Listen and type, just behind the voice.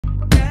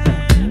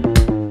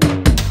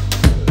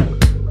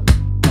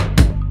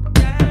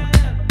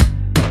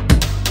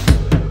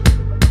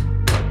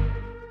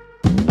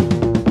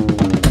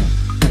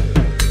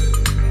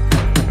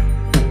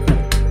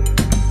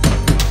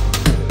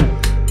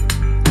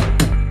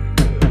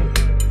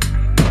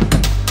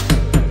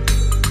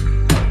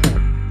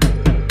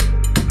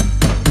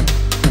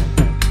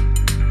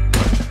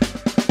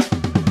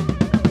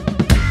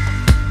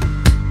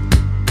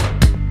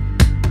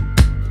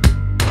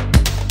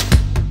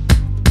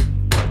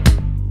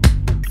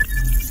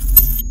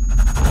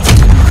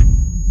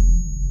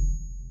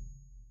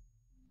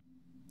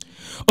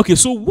Okay,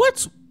 so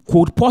what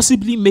could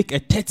possibly make a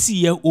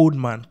 30-year-old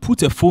man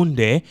put a phone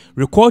there,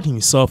 record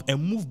himself,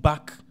 and move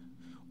back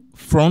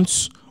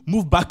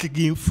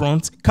again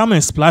front, come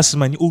and splash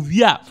money? Oh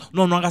yeah,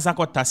 no, I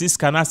got taxis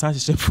can I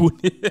share phone.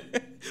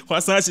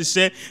 What's that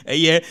share?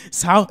 Yeah,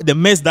 it's how the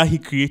mess that he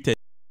created.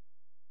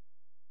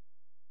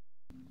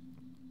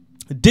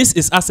 This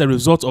is as a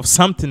result of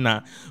something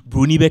that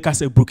Bruni Baker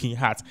said broken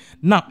heart.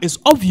 Now, it's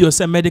obvious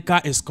that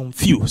Medikal is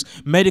confused.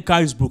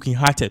 Medikal is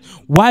broken-hearted.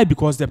 Why?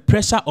 Because the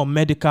pressure on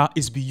Medikal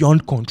is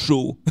beyond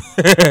control.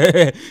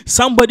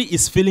 Somebody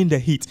is feeling the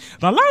heat.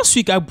 Now, last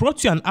week, I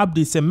brought you an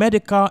update saying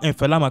Medikal and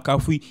Fela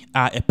Makafui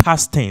are a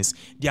past tense.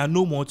 They are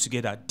no more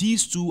together.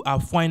 These two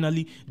are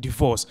finally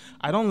divorced.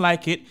 I don't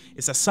like it.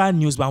 It's a sad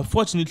news, but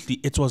unfortunately,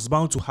 it was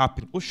bound to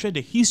happen. We'll share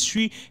the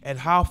history and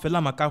how Fela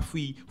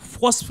Makafui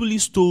forcefully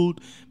stole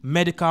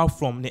Medikal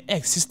from the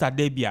ex-sister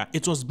Debia.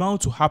 It was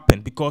bound to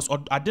happen because the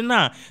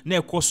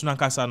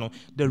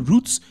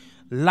roots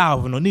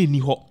love no ne ni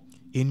ho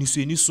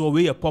eni so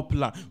we are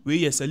popular,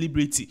 we are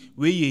celebrity,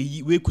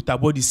 we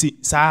kutabody say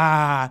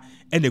sa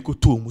ene.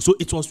 So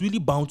it was really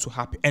bound to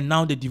happen, and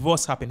now the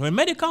divorce happened. When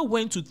Medikal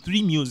went to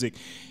 3 Music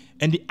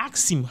and they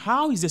asked him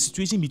how is the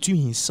situation between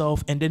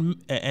himself and then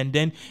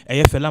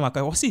Fela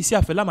Makafui. See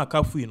Fela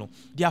Makafui, you know,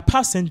 they are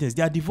past sentence,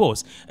 they are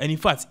divorced. And in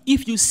fact,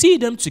 if you see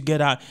them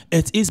together,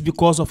 it is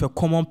because of a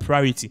common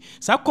priority.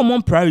 So that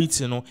common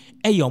priority, you know,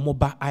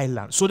 Mobile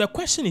Island. So the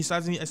question is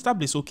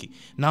established, okay,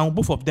 now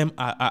both of them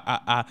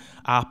are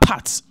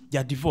parts, they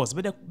are divorced.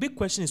 But the big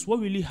question is, what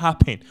really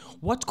happened?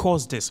 What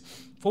caused this?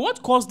 For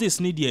what caused this,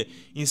 Nidia,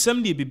 in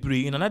some day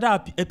in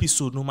another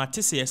episode, no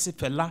matter say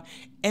Fela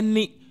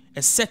any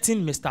a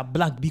certain Mr.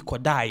 Black be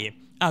Kodaye,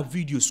 a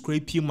video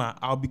scraping,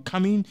 I'll be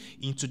coming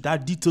into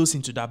that details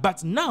into that.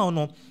 But now,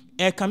 no,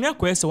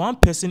 one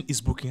person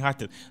is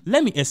broken-hearted.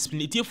 Let me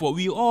explain it here for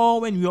we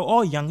all when we were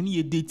all young,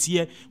 you date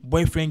here,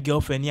 boyfriend,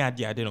 girlfriend, yeah,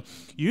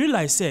 you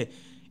realize, say,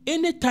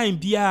 anytime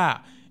be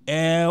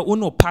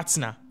no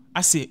partner,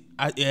 I say,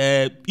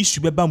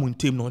 issue beba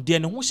muntem no de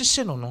no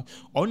hwehye no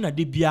or na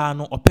de bia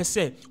no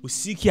opese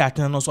osiki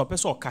atan no so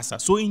opese okasa.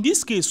 So in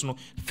this case no,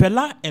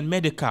 Fela and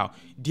Medikal,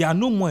 they are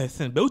no more a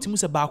thing, but ultimately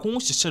say ba ko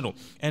hwehye no,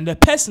 and the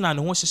person and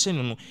hwehye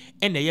no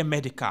and the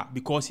Medikal,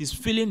 because he's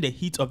feeling the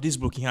heat of this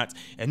broken heart.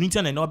 And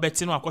internet no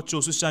bet no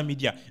akotcho social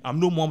media, I'm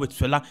no more with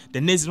Fela.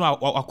 The next no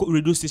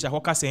radio station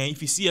I saying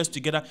if you see us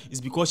together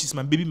it's because she's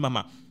my baby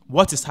mama.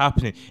 What is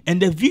happening?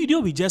 And the video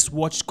we just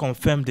watched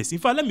confirmed this. In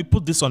fact, let me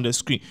put this on the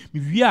screen.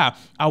 Yeah,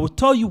 I will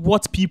tell you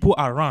what people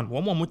around.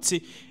 One more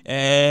say,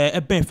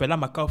 Fela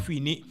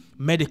Makafui ni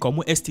Medikal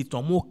mo estate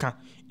mo ka,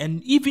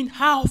 and even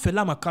how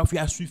Fela Makafui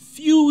has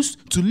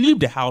refused to leave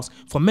the house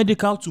for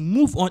Medikal to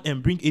move on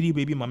and bring 80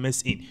 baby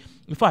mamas in.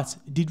 In fact,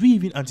 did we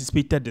even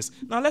anticipate this?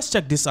 Now let's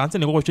check this out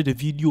and watch the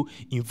video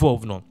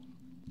involved now.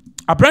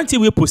 A brand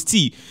will post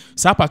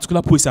that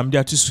particular post I'm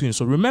there to screen.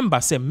 So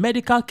remember, say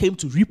Medikal came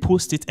to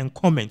repost it and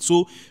comment,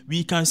 so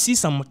we can see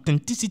some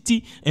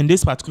authenticity in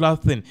this particular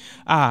thing.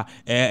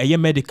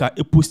 Medikal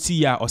a post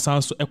here or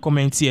sounds so a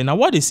comment here. Now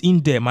what is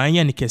in there? My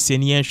and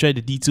share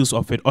the details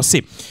of it. Or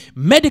say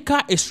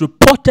Medikal is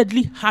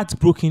reportedly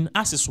heartbroken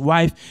as his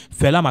wife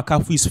Fela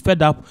Makafui is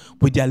fed up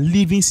with their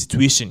living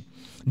situation.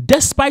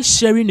 Despite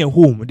sharing a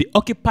home, they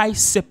occupy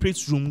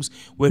separate rooms,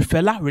 with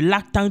Fela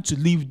reluctant to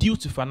leave due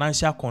to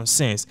financial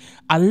concerns.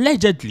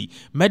 Allegedly,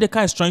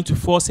 Medikal is trying to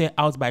force her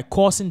out by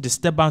causing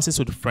disturbances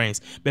with friends,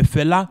 but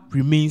Fela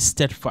remains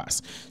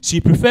steadfast. She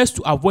prefers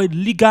to avoid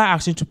legal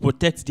action to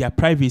protect their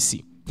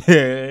privacy.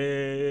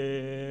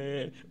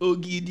 Oh,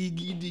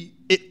 giddy.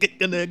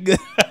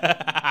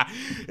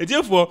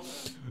 Therefore,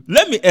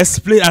 let me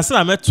explain. As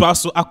I met to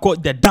also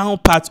accord the down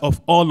part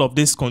of all of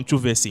this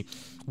controversy.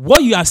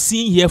 What you are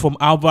seeing here from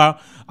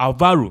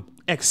Alvaro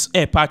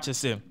ex-air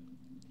purchaser,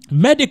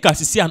 Medikal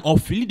is see and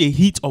feeling the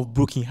heat of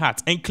broken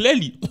heart, and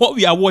clearly what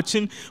we are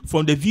watching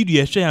from the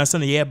video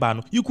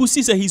you could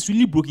see that he's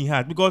really broken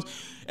heart, because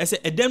I said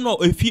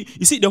if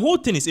you see the whole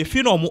thing is if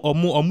you know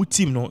or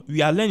team no,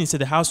 we are learning that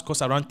the house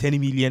costs around 10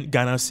 million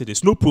Ghana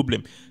cedis, no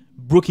problem.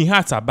 Broken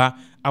hearts are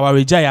our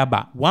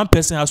rejaya one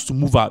person has to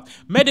move out.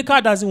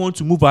 Medikal doesn't want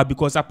to move out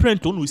because a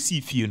parent don't see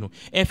if you know.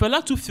 And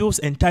Fela too feels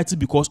entitled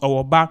because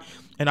our bar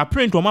and a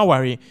parent don't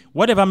worry,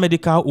 whatever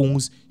Medikal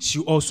owns, she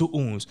also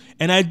owns.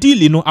 And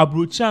ideally, no,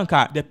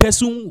 Abruchanka, the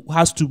person who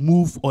has to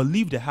move or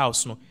leave the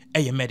house, no,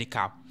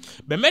 Medikal.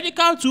 But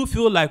Medikal too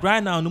feel like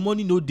right now, no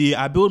money, no day.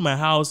 I build my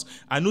house,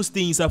 I no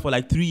stay inside for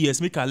like 3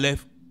 years, make her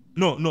left.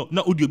 No,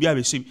 not audio be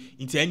a shame.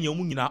 Into any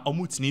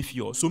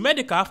omutnifio. So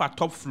Medikal have a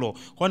top floor,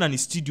 one and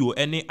studio,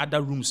 any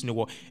other rooms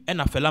no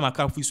and a Fela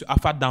Makafui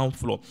have a down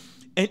floor.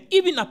 And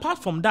even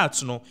apart from that,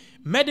 you know,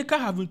 Medikal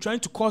have been trying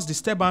to cause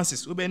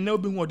disturbances. We no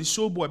being what the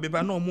show boy, baby,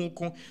 no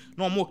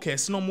more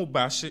case, no more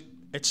bash.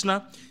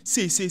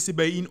 Say,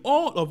 but in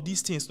all of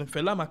these things, no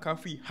Fela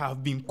Makafui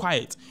have been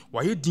quiet.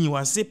 Why you didn't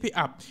want zip it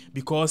up?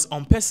 Because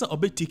on person or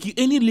taking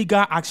any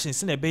legal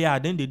actions in a bear,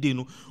 then they do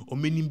no or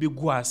many big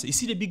guas. You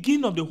see the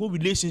beginning of the whole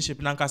relationship,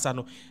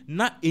 Nankasano,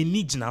 not a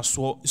need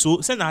so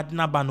send out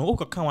Nabano,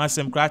 Oka can want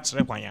some scratch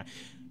require.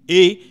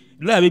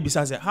 lawyer baby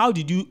says, how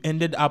did you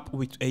ended up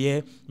with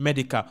a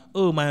Medikal?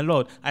 Oh my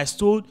lord, I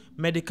stole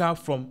Medikal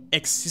from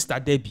ex-sister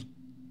Debbie.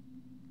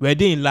 Were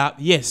they in love?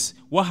 Yes.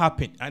 What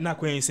happened? I'm not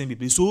going to say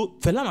people. So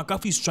Fela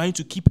McAfee is trying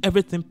to keep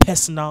everything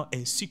personal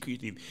and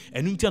secretive,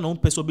 and you no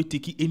person be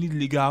taking any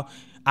legal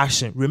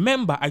action.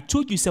 Remember, I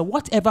told you, say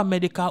whatever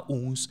Medikal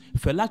owns,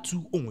 Fela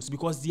too owns,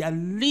 because they are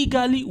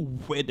legally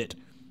wedded.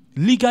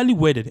 Legally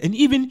wedded. And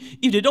even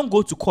if they don't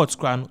go to court,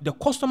 the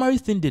customary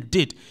thing they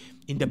did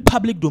in the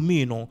public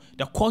domain,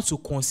 the courts will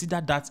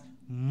consider that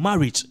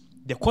marriage.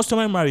 The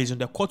customary marriage,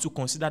 and the court will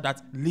consider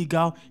that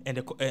legal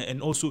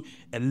and also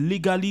a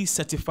legally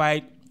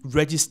certified,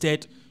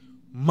 registered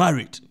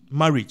marriage.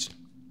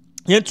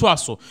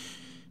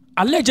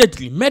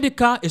 Allegedly,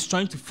 Medikal is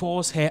trying to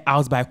force her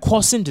out by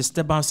causing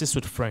disturbances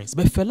with friends,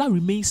 but Fela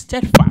remains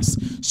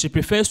steadfast. She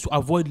prefers to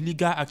avoid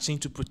legal action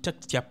to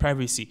protect their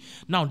privacy.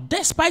 Now,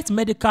 despite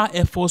Medikal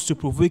efforts to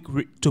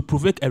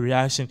provoke a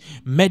reaction,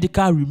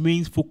 Medikal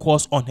remains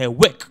focused on her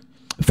work.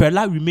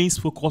 Fela remains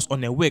focused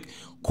on her work,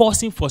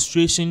 causing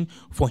frustration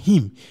for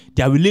him.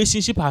 Their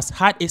relationship has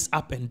had its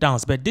ups and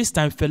downs, but this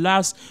time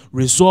Fela's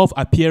resolve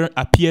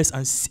appears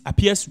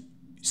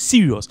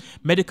serious.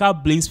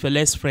 Medikal blames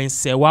Fela's friend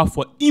Serwaa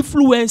for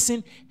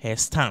influencing her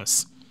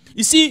stance.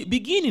 You see,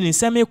 beginning in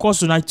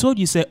semi-caution, I told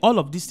you, say all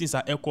of these things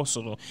are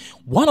caution.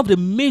 One of the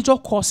major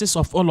causes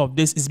of all of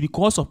this is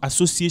because of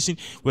association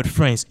with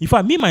friends. If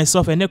I me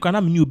myself and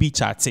I'm new be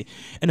chatty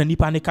and a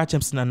nipa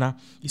catch nana.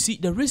 You see,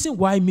 the reason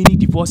why many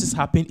divorces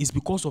happen is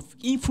because of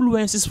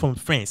influences from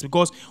friends.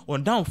 Because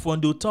on down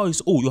phone they'll tell you,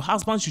 oh, your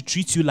husband should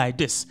treat you like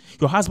this.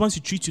 Your husband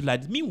should treat you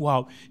like this.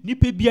 Meanwhile,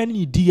 nipe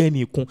biani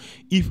DNA.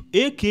 If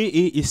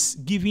AKA is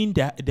giving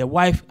the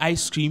wife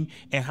ice cream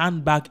and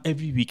handbag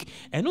every week,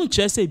 and don't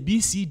just say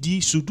BCD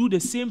should do the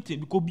same thing,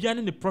 because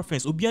beyond the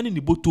preference or beyond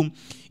the bottom,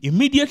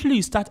 immediately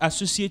you start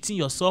associating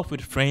yourself with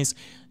friends.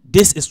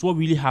 This is what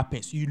really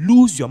happens. You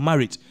lose your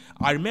marriage.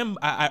 I remember,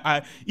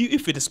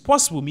 if it is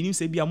possible, meaning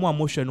say be a more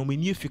emotional,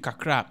 meaning if you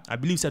kakra, I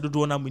believe say don't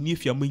wanna meaning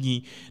if you're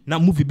money now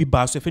movie be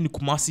bad. So if any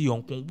kumasi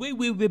young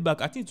way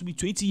back, I think to be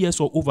 20 years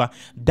or over,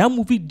 that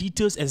movie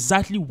details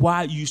exactly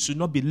why you should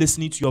not be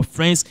listening to your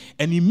friends,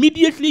 and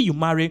immediately you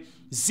marry,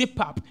 zip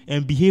up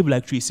and behave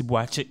like Tracy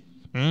Boache.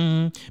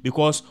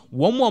 Because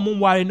one more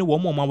worry, they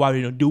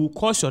will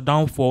cause your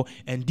downfall,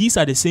 and these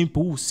are the same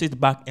people who sit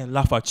back and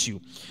laugh at you.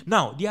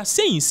 Now they are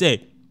saying,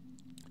 say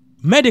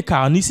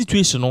Medikal in this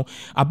situation,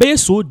 I be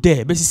so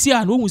there, but see,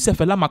 I know who say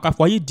Fela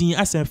McAfee din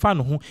as a fan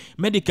who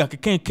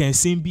Medikal can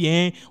sing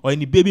bien or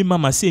any baby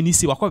mama say ni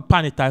see what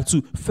panic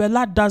too.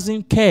 Fela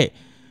doesn't care.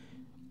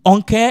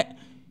 On care.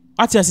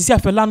 At as see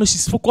Fela no,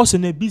 she's focused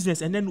on her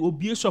business, and then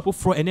OBA shop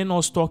for and then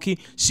all stalking.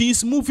 She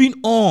is moving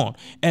on,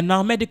 and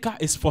now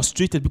Medikal is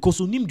frustrated because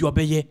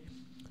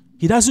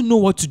he doesn't know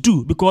what to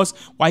do, because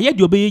why yet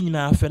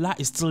Fela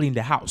is still in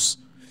the house.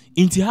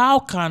 Into how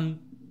can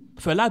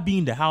Fela be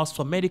in the house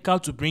for Medikal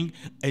to bring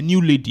a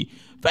new lady?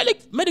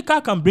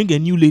 Medikal can bring a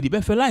new lady,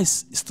 but Fela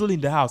is still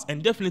in the house,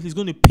 and definitely is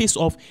going to piss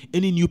off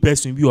any new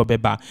person we or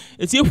beba.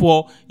 It's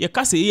therefore you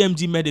can say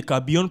AMG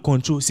Medikal beyond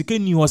control. Sika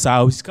new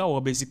house sika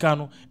or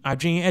besikano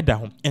adrenaline at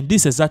home, and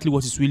this is exactly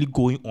what is really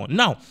going on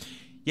now.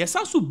 Yes,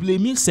 also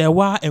blaming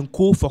Serwaa and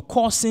co for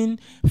causing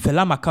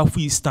Fela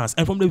McAfee's stance.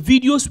 And from the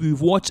videos we've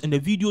watched and the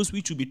videos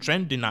which will be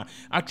trending are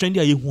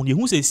trending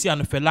who say see an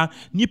Fela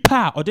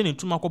nipa or then in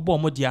Tumako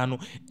Modiano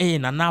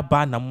na na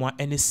ba na mo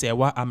any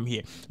Serwaa I'm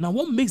here. Now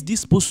what makes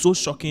this post so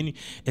shocking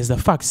is the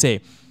fact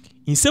say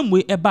in some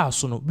way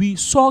we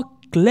saw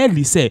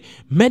clearly say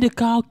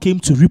Medikal came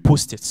to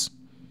repost it.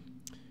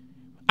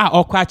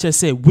 Okwache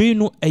say we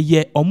no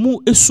eye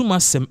omu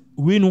esumasem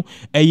we no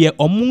eye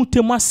omu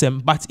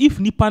temasem, but if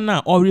nipa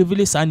na or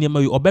reveal sa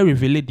niyama or be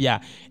reveal dia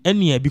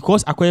any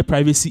because acquire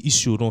privacy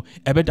issue no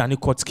ebe than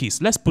court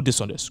case. Let's put this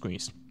on the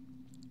screens.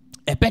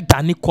 Ebe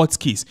than court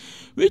case.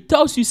 We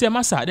tells you say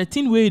massa the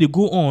thing where they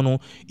go on no,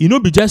 you know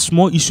be just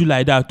small issue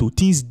like that to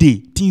things day.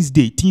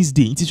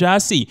 Teacher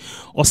say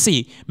or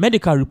say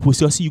Medikal report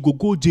you see you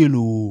go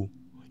jail.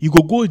 You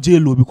go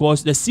jail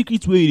because the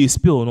secret way they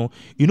spill, no,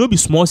 you know be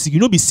small secret, you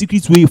know be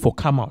secret way for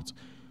come out.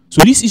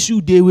 So this issue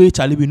they way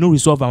Charlie will no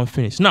resolve and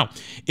finish. Now,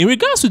 in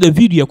regards to the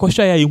video,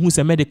 question ya who's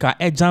a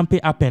Medikal jumping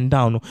up and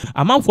down. No,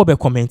 a man for the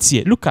comment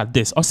here. Look at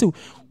this. Also,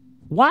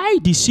 why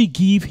did she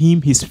give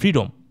him his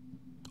freedom?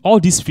 All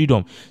this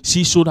freedom,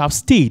 she should have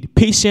stayed.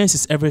 Patience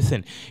is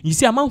everything. You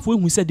see, a man for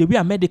who said the way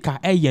a Medikal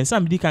and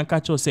somebody can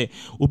catch us say,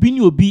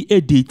 obi a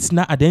date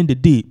na at the end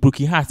of the day,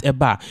 broken heart a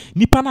bar.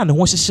 Nipana no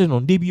one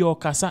on debi or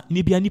casa,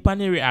 nibi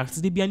nipane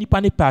reacts, debi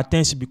nipane pay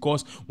attention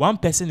because one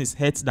person is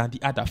hurt than the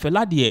other.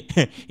 Fela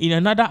there in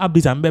another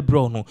update and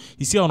bebro.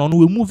 You see, on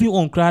we're moving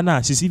on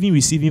crana, she's even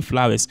receiving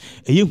flowers.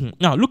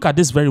 Now look at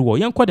this very well.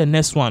 Young the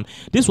next one.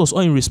 This was all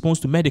in response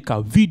to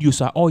Medikal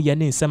videos are all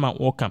yene in Sema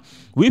Walker.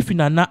 We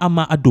finana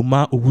ama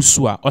adoma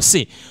Wusua or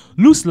say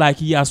looks like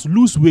he has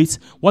lose weight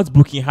what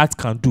broken heart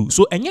can do.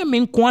 So any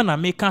main kwana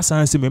make us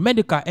answer me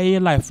Medikal air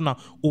life now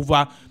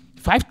over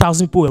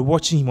 5,000 people were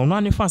watching him. I'm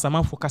not fans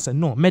among for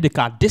no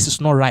Medikal, this is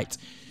not right.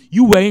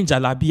 You wearing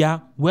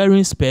jalabia,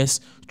 wearing spares,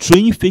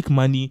 throwing fake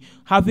money,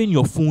 having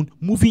your phone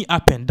moving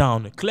up and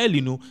down. Clearly,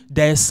 no,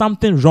 there is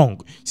something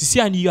wrong. See,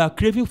 and you are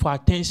craving for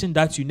attention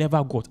that you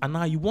never got, and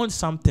now you want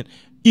something.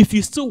 If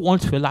you still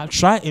want fella,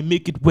 try and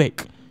make it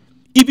work.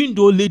 Even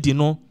though lady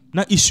no,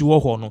 na issue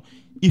or no.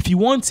 If you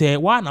want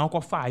why now go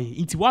fire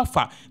into what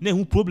far, then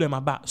who problem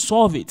about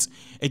solve it.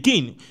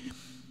 Again,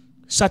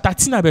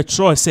 Shatatina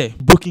Betro say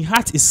broken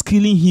heart is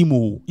killing him.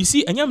 Oh. You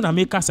see, and you na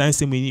make us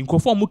say me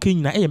conform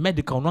mukin na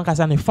medical no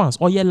kasa ne fans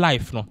all your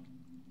life no.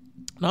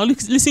 Now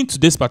listen to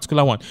this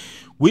particular one.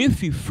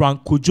 With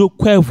Frank Kojo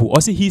Kwevu,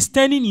 or see he's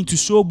turning into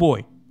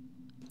showboy.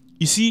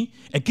 You see,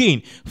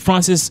 again,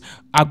 Francis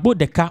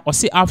Agbodeka, or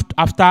say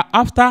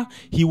after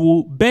he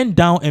will bend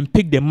down and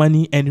pick the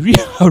money and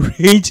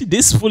rearrange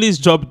this foolish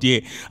job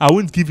there. I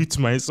won't give it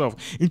to myself.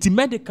 Into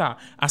Medikal,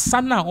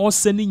 asana all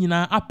sending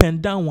up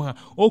and down,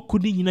 or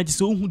couldn't just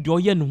who do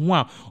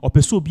you or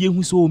pursue be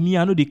who so me,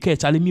 I know the care,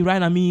 Charlie, me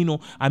right, I mean, you know,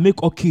 I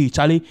make okay,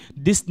 Charlie,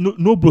 this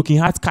no broken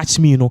heart catch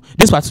me, you know,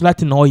 this particular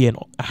thing, oh, you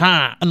know,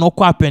 no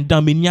up and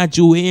down, me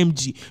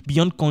AMG,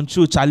 beyond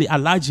control, Charlie, a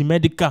large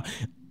Medikal.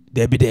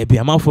 There be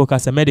a man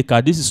focus a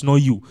Medikal. This is not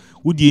you.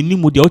 Who the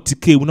name with the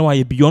OTK? We know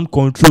why beyond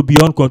control. But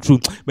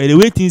the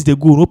way things they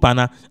go, no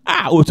pana.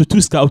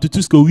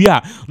 Otutuska. We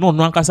are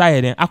no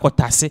kasa then.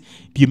 Akotase.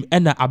 Bim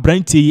ena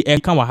abranti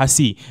kanwa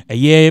hasi.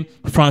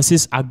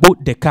 Francis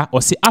Agbodeka.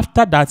 Or say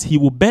after that he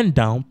will bend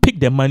down, pick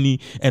the money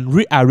and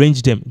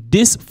rearrange them.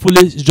 This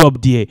foolish job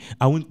there,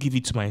 I won't give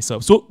it to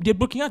myself. So they're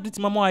breaking out this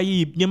mama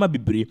nyema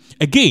bibre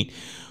again.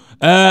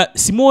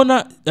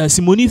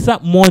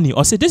 Simonitha Money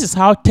or say this is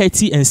how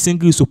 30 and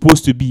single is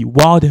supposed to be,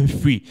 wild and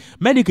free.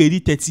 Medikal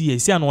did 30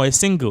 years, see, and was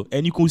single,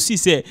 and you could see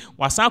say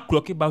was our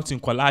clock about in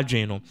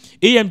collagen. No,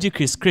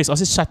 AMG Chris or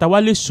say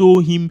Shatawale show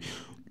him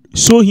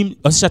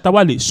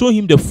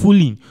the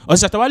fooling. Or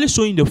Shatawale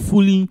showing the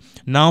fooling.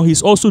 Now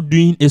he's also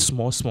doing a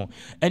small.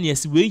 And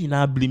yes, we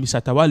now blame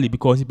Shatawale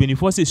because he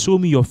before say show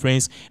me your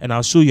friends and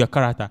I'll show your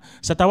character.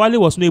 Shatawale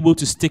was not able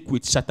to stick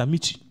with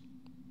Shatamichi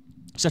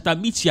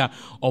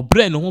or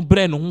Bren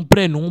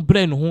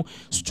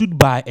stood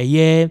by a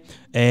year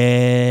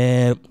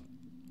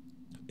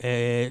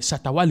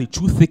Shatawale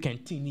too thick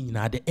and thin.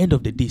 At the end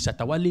of the day,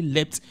 Shatawale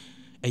left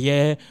a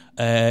year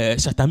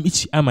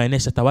Shatamichi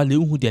Shatawale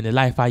who did a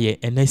life aye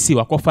and I see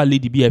wakofa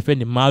lady be a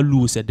friend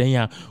Malu said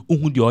then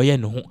who the oye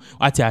no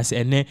what I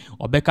say and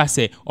or Becca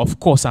say of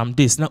course I'm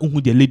this now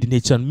who the lady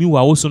nature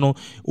meanwhile also no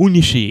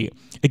unishi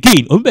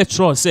again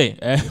Betro say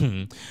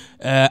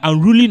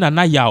unruly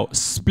Nana Yao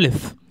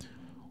spliff.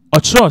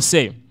 Otro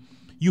say,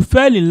 you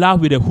fell in love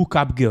with a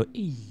hookup girl.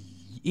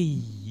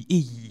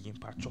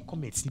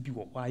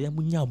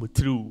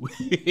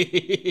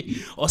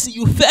 Or say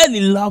you fell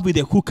in love with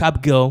a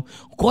hookup girl,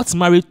 got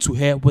married to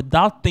her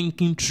without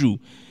thinking through,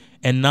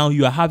 and now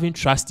you are having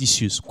trust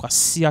issues.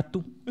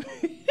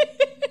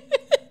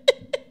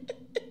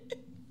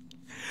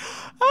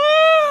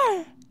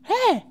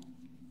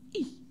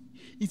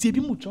 It's a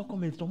bit much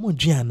comment from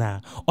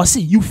Gianna. Or say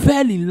you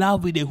fell in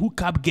love with a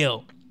hookup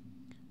girl,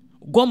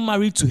 got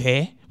married to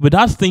her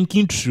without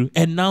thinking through,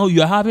 and now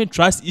you are having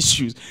trust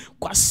issues.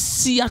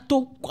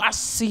 Kwasiato.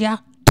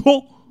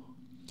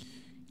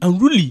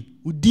 And really,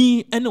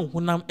 udin ene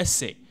honam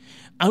ese.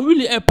 And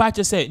really, a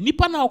patch say,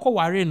 nipa na oko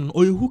waren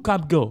or a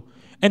hookup girl.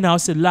 And I'll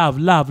say love.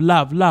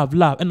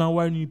 And I'll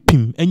worry ni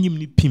pim, and yim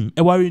ni pim,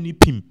 a worry ni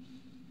pim.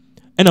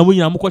 And I win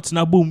a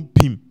mokot boom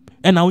pim,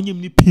 and I'll yim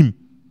ni pim,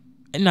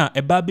 and now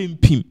a baby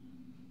pim.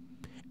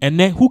 And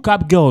then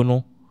hookup girl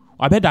no.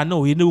 I bet I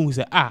know you know who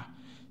say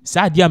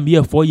Sadia me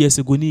 4 years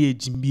ago ni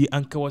Jimbi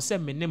anke was say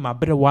me ne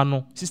mabrewa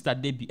no sister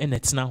Debbie and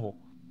etna ho.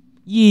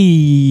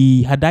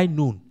 Yee, had I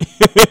known.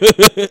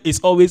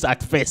 It's always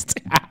at first.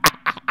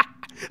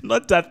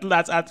 Not at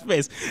last, at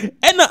first.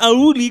 And I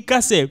really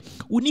can say,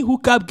 uni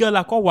hookup girl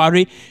like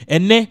worry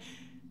and ne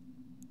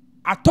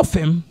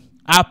atofem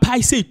a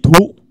pie say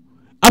to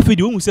after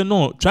the one say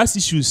no trust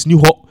issues ni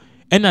ho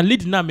and a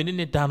lady na me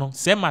ne dano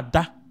say ma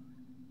da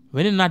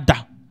when na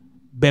da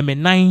be me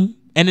 9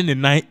 and then the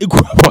 9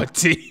 equal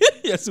 40.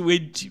 Yes,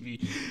 wait, Jimmy.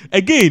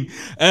 Again,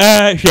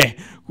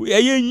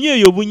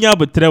 you bunya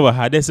but Trevor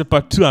had there's a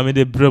part 2. I made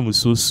the brain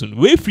so soon.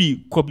 Way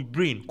free, Kobe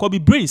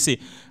Brain say,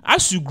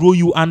 as you grow,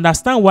 you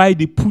understand why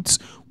they put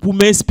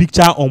women's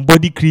picture on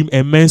body cream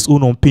and men's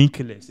own on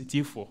painkillers. It's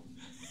here for.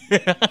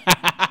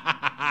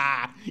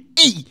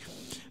 Hey,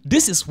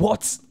 this is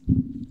what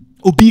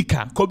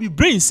Obika, Kobe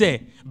Brain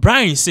say,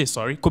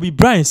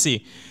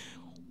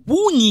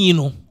 Wuni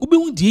no, ube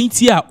undi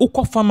intia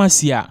uko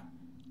pharmacy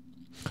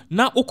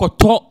na uko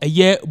to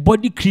ye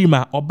body cream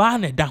or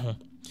bane da ho.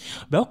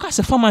 Be uka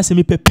se pharmacy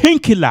me pe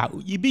painkiller,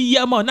 yibi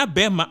yama na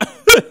bema.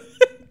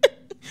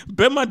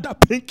 Bema da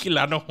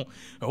painkiller no.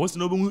 Ehos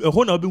no be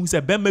ehon na obi say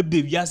bema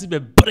be wiase be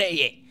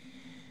breye.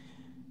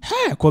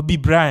 Ha, Kobe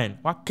Brian,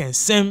 what can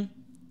sem?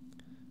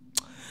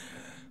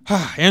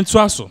 Ha, entu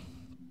aso.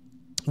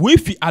 We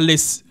fi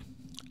Alice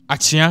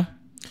Achia.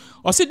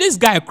 Or say this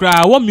guy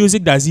cry, what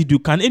music does he do?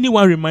 Can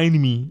anyone remind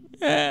me?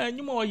 You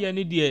know,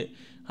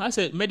 I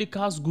said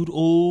Medical's good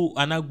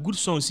and a good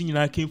song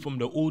singing came from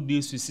the old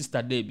days with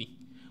Sister Debbie.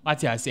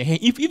 What I say, hey,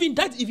 if even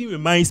that even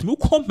reminds me, who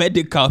call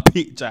Medical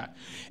picture,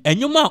 and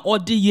you man all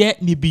the year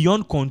ni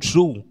beyond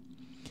control.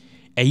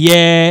 A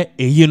year,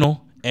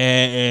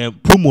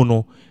 promo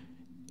no.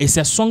 It's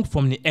a song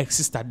from the ex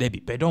Sister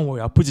Debbie, but don't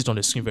worry, I'll put it on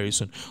the screen very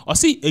soon. Or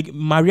see,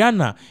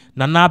 Mariana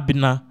Nana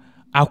Bina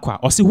Aqua.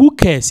 Or see, who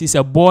cares? He's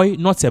a boy,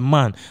 not a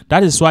man.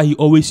 That is why he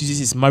always uses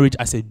his marriage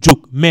as a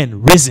joke.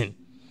 Men, reason.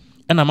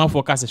 And a man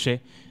forecast a share.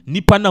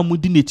 Nipa na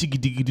mudi nechi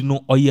gidigidi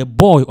no or ye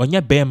boy or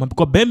ye bema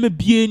because bema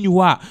be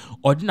anywhere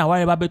or didn't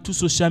worry about to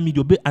social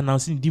media be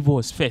announcing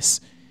divorce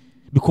first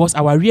because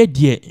our real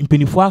dear in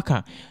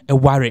penifuaka a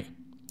worry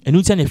and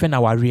you tell a friend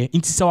our real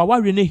into our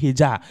worry ne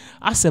heja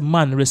as a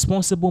man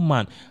responsible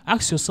man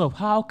ask yourself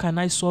how can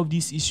I solve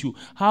this issue,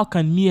 how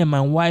can me and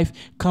my wife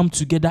come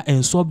together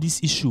and solve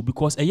this issue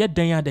because a year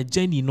then the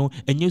journey no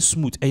and you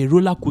smooth a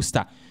roller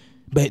coaster.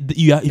 But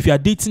if you are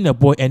dating a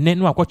boy and then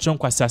no akwachi on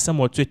kwasa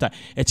or Twitter,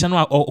 a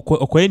channel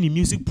or any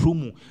music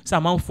promo,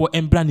 some for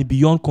Embrand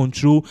Beyond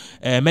Control,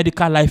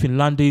 Medical Life in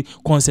London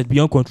concert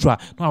Beyond Control.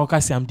 No, I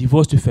say I'm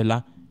divorced with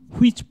fella.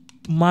 Which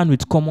man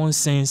with common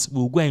sense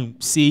will go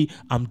and say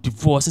I'm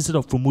divorced instead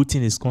of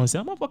promoting his concert?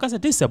 I'm say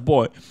this is a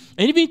boy.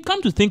 And if you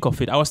come to think of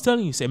it, I was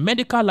telling you, say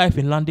Medical Life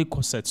in London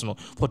concert. No,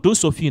 for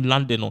those of you in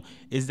London, no,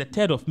 is the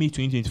 3rd of May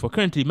 2024.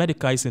 Currently,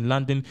 Medical is in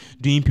London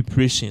doing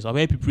preparations.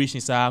 Our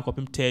preparations are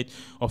copying 3rd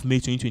of May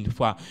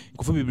 2024.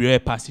 Before we be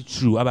pass it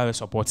through, about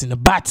supporting.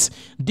 But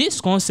this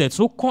concert,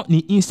 so called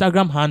the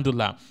Instagram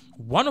handler.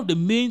 One of the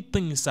main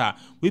things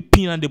we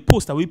pin on the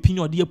poster, we pin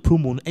on the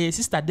promo.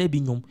 Sister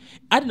Debbie,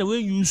 I don't know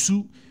when you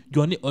sue.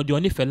 The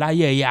only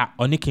fella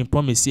only can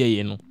promise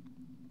you know.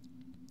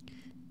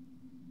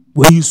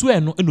 When you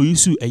swear no you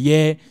sue a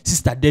year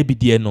Sister Debbie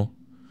dear no.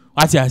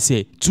 What I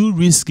say too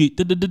risky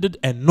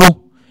and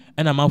no.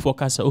 And a man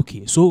forecast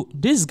okay. So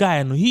this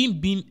guy no he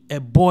being a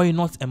boy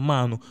not a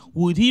man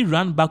would he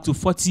run back to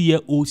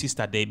 40-year-old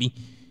Sister Debbie?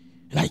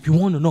 Like we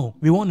want to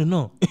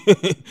know.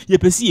 You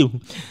perceive.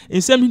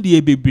 In some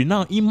day baby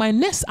now in my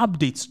next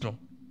updates no.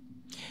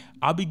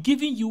 I'll be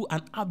giving you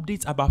an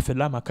update about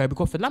Serwaa Makai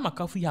because Serwaa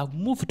Makai have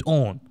moved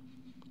on.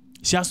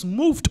 She has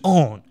moved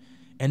on.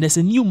 And there's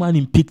a new man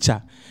in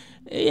picture.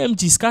 AM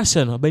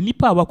discussion. But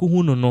nipa waku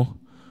no.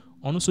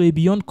 Also a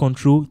Beyond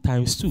Control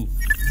 ×2.